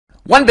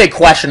One big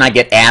question I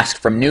get asked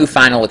from new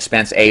final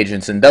expense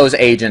agents and those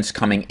agents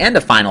coming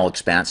into final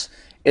expense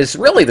is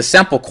really the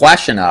simple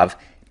question of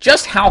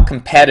just how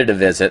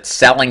competitive is it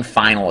selling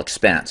final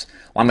expense?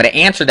 Well, I'm going to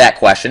answer that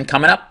question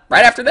coming up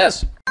right after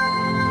this.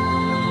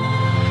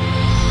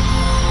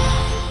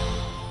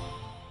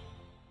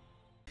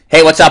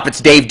 Hey, what's up? It's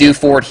Dave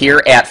Duford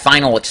here at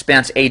Final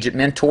Expense Agent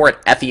Mentor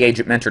at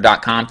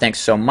feagentmentor.com.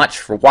 Thanks so much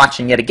for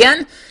watching yet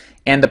again.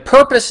 And the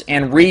purpose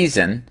and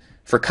reason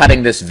for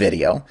cutting this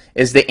video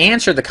is to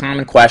answer the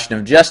common question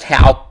of just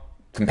how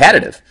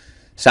competitive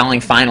selling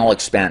final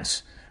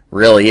expense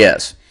really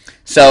is.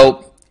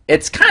 So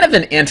it's kind of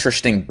an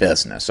interesting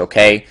business,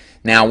 okay?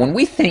 Now, when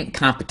we think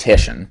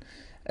competition,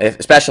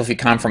 especially if you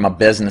come from a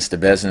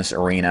business-to-business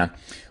arena,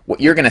 what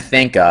you're going to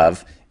think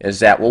of is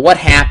that, well, what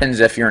happens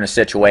if you're in a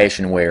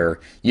situation where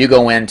you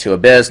go into a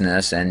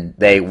business and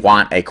they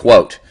want a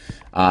quote?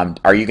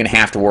 Are you going to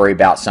have to worry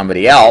about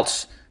somebody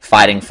else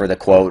fighting for the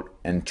quote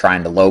and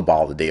trying to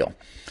lowball the deal?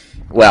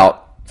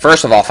 Well,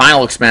 first of all,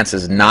 final expense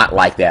is not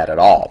like that at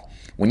all.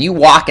 When you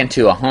walk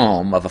into a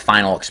home of a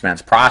final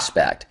expense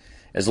prospect,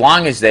 as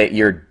long as that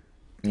you're,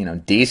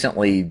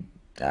 decently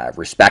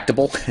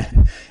respectable,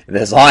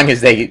 as long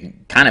as you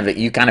kind of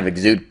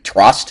exude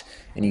trust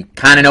and you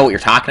kind of know what you're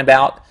talking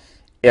about,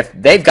 if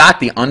they've got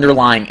the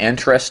underlying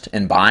interest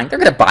in buying, they're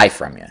going to buy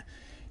from you.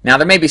 Now,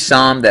 there may be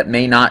some that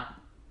may not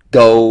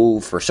go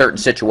for certain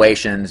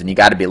situations, and you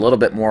got to be a little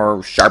bit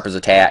more sharp as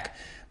a tack.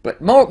 But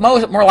more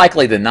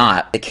likely than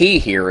not, the key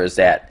here is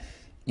that,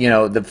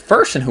 the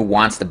person who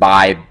wants to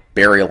buy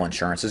burial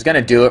insurance is going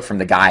to do it from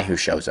the guy who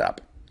shows up.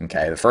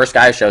 Okay, the first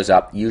guy who shows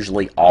up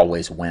usually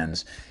always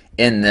wins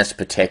in this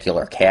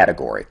particular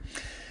category.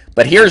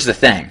 But here's the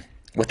thing.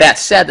 With that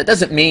said, that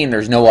doesn't mean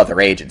there's no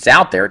other agents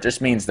out there. It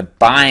just means the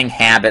buying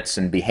habits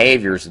and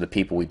behaviors of the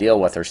people we deal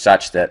with are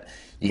such that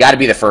you got to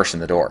be the first in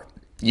the door,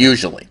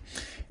 usually.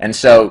 And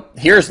so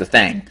here's the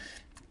thing.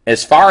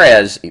 As far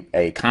as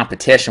a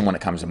competition when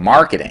it comes to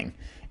marketing,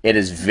 it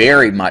is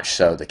very much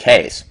so the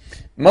case.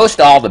 Most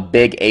all the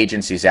big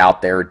agencies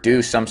out there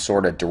do some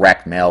sort of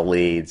direct mail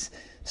leads.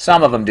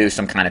 Some of them do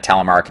some kind of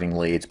telemarketing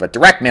leads, but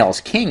direct mail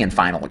is king in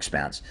final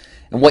expense.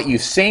 And what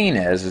you've seen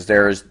is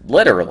there's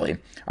literally,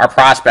 our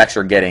prospects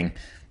are getting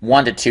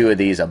 1 to 2 of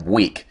these a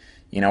week.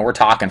 We're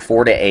talking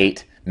 4 to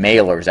 8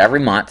 mailers every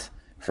month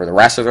for the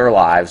rest of their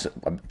lives,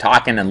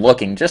 talking and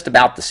looking just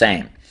about the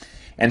same.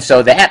 And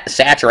so that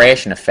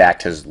saturation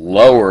effect has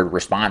lowered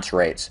response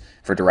rates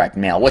for direct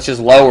mail, which is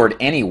lowered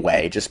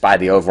anyway just by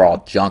the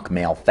overall junk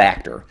mail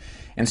factor.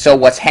 And so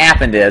what's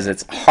happened is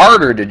it's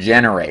harder to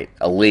generate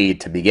a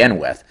lead to begin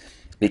with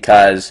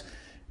because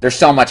there's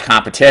so much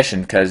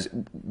competition, because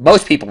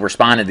most people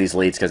respond to these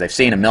leads because they've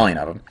seen a million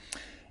of them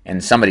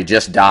and somebody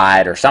just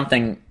died or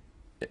something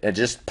it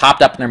just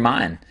popped up in their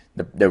mind,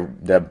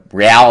 the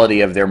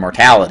reality of their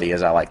mortality,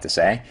 as I like to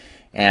say,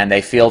 and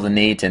they feel the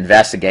need to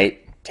investigate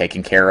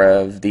taking care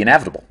of the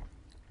inevitable.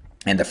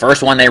 And the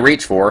first one they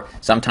reach for,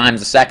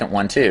 sometimes the second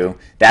one too,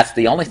 that's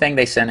the only thing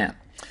they send in.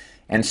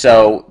 And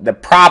so the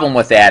problem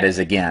with that is,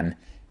 again,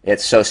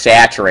 it's so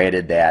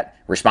saturated that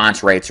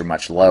response rates are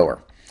much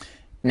lower.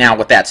 Now,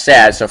 with that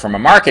said, so from a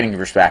marketing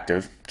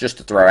perspective, just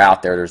to throw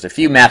out there, there's a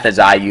few methods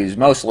I use,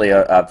 mostly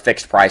a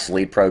fixed price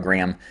lead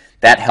program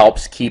that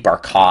helps keep our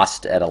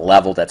cost at a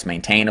level that's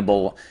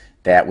maintainable,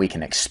 that we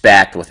can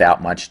expect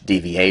without much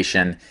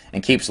deviation,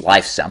 and keeps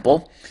life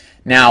simple.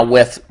 Now,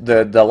 with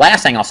the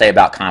last thing I'll say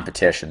about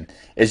competition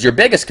is your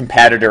biggest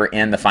competitor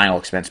in the final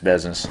expense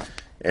business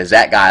is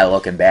that guy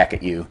looking back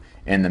at you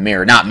in the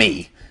mirror. Not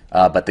me,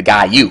 but the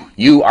guy you.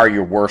 You are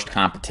your worst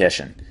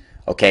competition,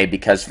 okay?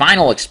 Because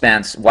final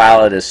expense,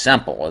 while it is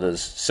simple, it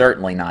is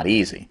certainly not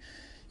easy.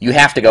 You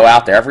have to go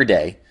out there every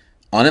day,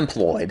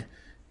 unemployed,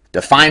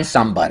 to find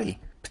somebody,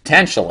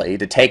 potentially,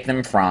 to take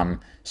them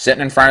from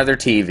sitting in front of their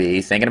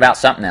TV, thinking about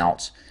something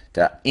else,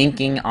 to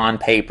inking on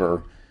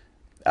paper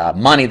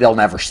money they'll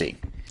never see.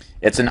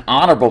 It's an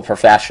honorable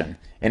profession,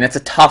 and it's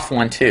a tough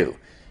one too,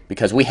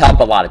 because we help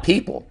a lot of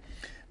people.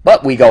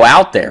 But we go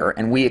out there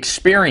and we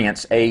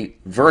experience a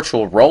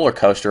virtual roller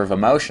coaster of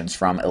emotions,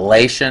 from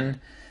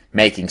elation,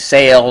 making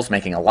sales,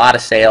 making a lot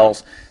of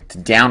sales, to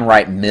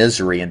downright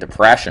misery and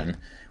depression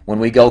when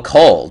we go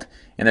cold.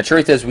 And the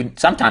truth is, we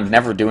sometimes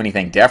never do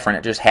anything different.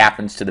 It just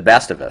happens to the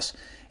best of us.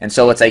 And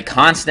so it's a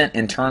constant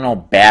internal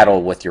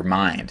battle with your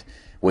mind,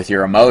 with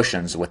your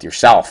emotions, with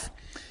yourself.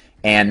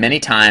 And many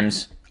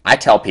times I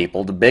tell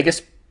people the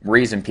biggest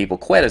reason people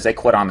quit is they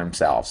quit on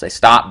themselves. They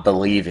stop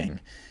believing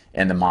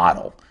in the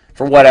model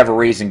for whatever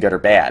reason, good or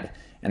bad.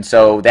 And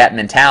so that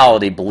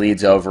mentality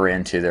bleeds over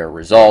into their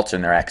results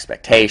and their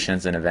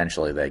expectations, and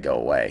eventually they go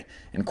away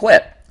and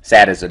quit.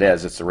 Sad as it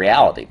is, it's the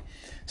reality.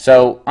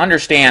 So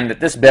understand that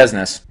this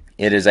business,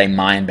 it is a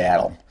mind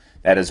battle.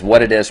 That is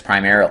what it is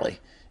primarily.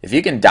 If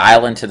you can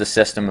dial into the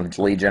system of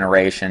lead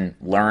generation,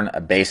 learn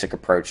a basic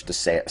approach to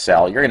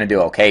sell, you're going to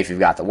do okay if you've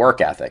got the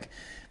work ethic.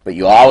 But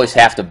you always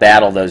have to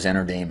battle those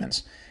inner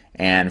demons.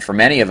 And for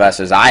many of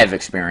us, as I have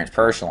experienced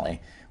personally,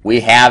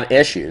 we have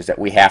issues that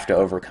we have to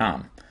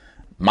overcome.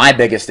 My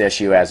biggest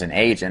issue as an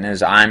agent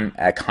is I'm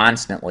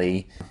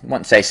constantly, I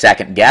wouldn't say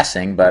second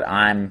guessing, but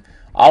I'm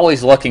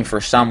always looking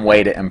for some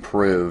way to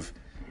improve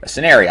a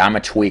scenario. I'm a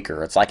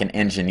tweaker. It's like an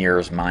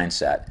engineer's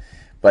mindset.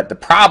 But the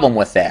problem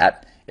with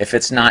that, if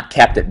it's not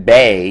kept at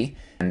bay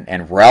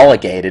and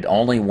relegated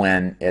only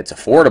when it's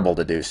affordable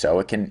to do so,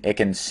 it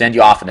can send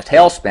you off in a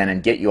tailspin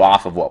and get you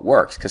off of what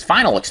works. Because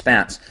final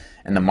expense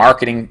and the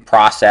marketing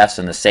process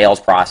and the sales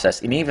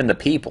process and even the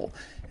people,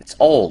 it's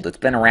old. It's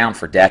been around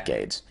for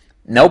decades.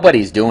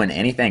 Nobody's doing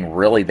anything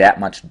really that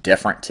much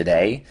different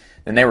today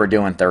than they were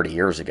doing 30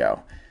 years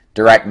ago.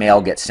 Direct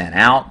mail gets sent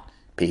out,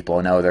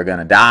 people know they're going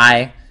to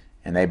die,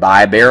 and they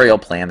buy a burial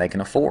plan they can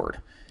afford.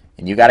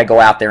 And you got to go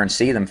out there and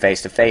see them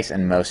face to face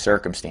in most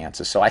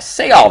circumstances. So I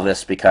say all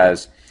this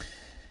because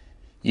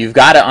you've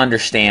got to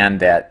understand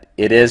that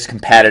it is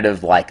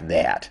competitive like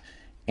that.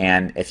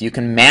 And if you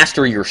can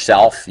master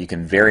yourself, you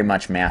can very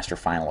much master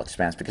final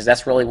expense, because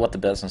that's really what the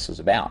business is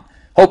about.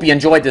 Hope you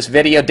enjoyed this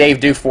video. Dave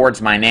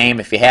Duford's my name.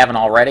 If you haven't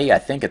already, I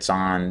think it's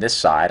on this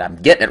side. I'm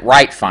getting it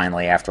right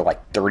finally after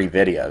like 30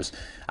 videos.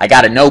 I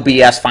got a no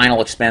BS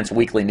final expense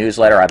weekly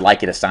newsletter I'd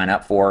like you to sign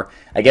up for.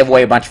 I give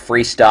away a bunch of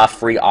free stuff,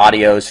 free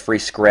audios, free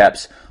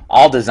scripts,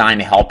 all designed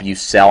to help you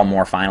sell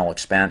more final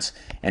expense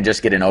and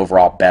just get an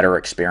overall better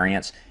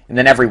experience. And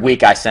then every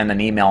week I send an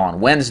email on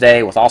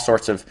Wednesday with all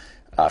sorts of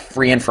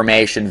free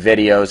information,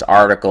 videos,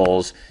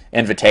 articles,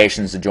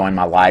 invitations to join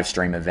my live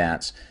stream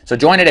events. So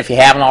join it if you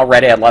haven't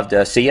already. I'd love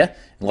to see you. I'd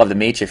love to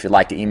meet you. If you'd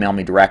like to email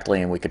me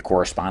directly and we could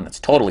correspond, that's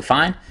totally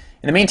fine.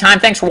 In the meantime,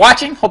 thanks for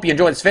watching. Hope you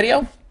enjoyed this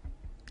video.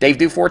 Dave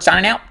Duford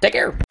signing out. Take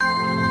care.